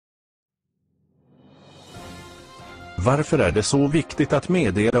Varför är det så viktigt att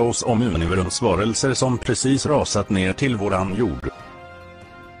meddela oss om universumsvarelser som precis rasat ner till våran jord?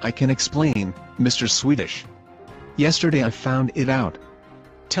 I can explain, Mr. Swedish. Yesterday I found it out.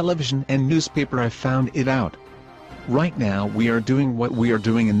 Television and newspaper I found it out. Right now we are doing what we are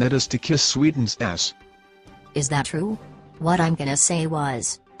doing, and that is to kiss Sweden's ass. Is that true? What I'm gonna say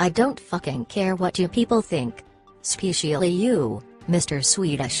was, I don't fucking care what you people think. Especially you, Mr.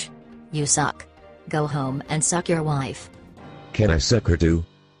 Swedish. You suck. Go home and suck your wife. Can I suck her too?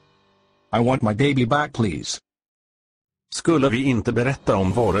 I want my baby back, please. Skulle vi inte berätta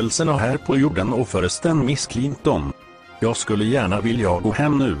om varelserna här på jorden? Och förresten, Miss Clinton, jag skulle gärna vilja gå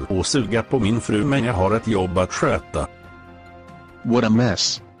hem nu och suga på min fru, men jag har ett jobb att sköta. What a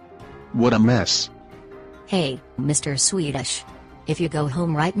mess. What a mess. Hey, Mr. Swedish. If you go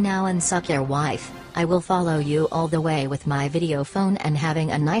home right now and suck your wife, I will follow you all the way with my video phone and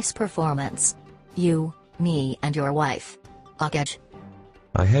having a nice performance. You, me and your wife. Okay.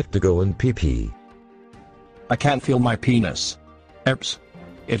 I have to go and pee-pee. I can't feel my penis. Eps.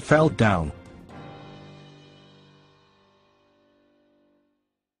 It fell down.